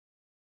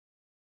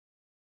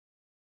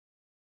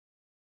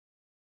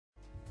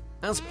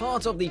As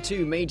part of the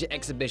two major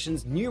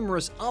exhibitions,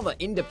 numerous other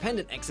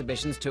independent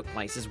exhibitions took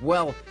place as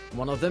well.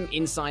 One of them,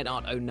 Inside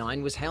Art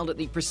 09, was held at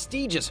the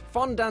prestigious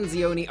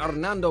Fondazione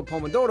Orlando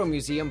Pomodoro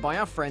Museum by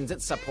our friends at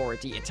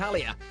Saporiti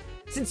Italia.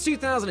 Since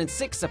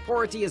 2006,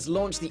 Saporiti has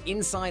launched the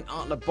Inside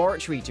Art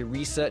Laboratory to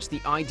research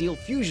the ideal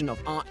fusion of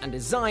art and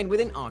design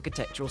within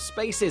architectural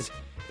spaces.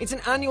 It's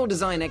an annual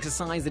design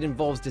exercise that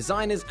involves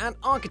designers and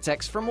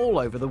architects from all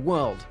over the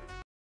world.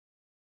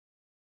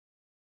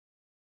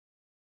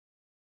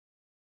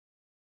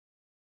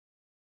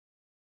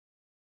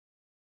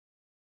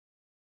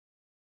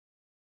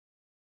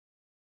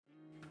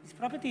 This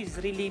property is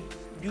really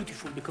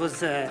beautiful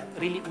because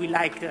really we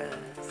like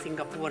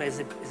Singapore as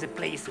a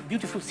place, a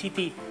beautiful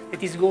city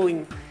that is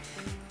going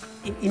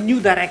in new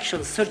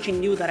directions, searching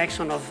new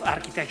direction of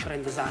architecture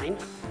and design.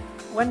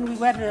 When we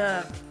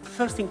were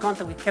first in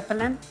contact with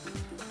Capellan,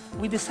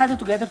 we decided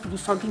together to do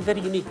something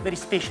very unique, very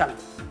special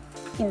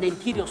in the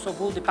interiors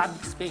of all the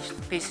public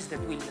spaces that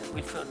we'll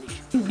furnish.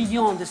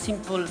 Beyond the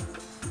simple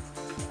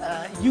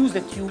use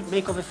that you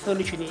make of a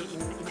furniture in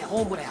a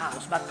home or a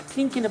house, but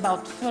thinking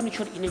about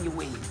furniture in a new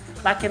way,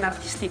 like an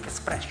artistic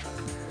expression.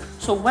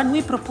 So when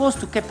we proposed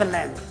to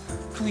Capellan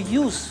to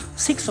use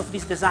 6 of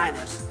these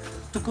designers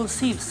to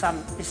conceive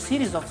a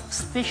series of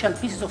special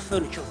pieces of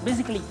furniture,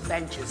 basically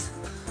benches,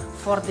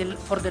 for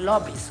the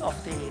lobbies of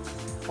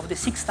the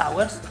 6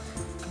 towers,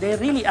 they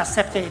really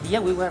accepted the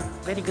idea. We were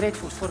very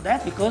grateful for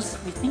that because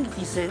we think it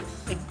is a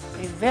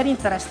very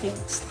interesting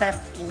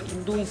step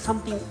in doing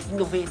something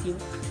innovative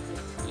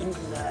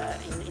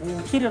in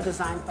interior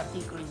design,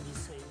 particularly in this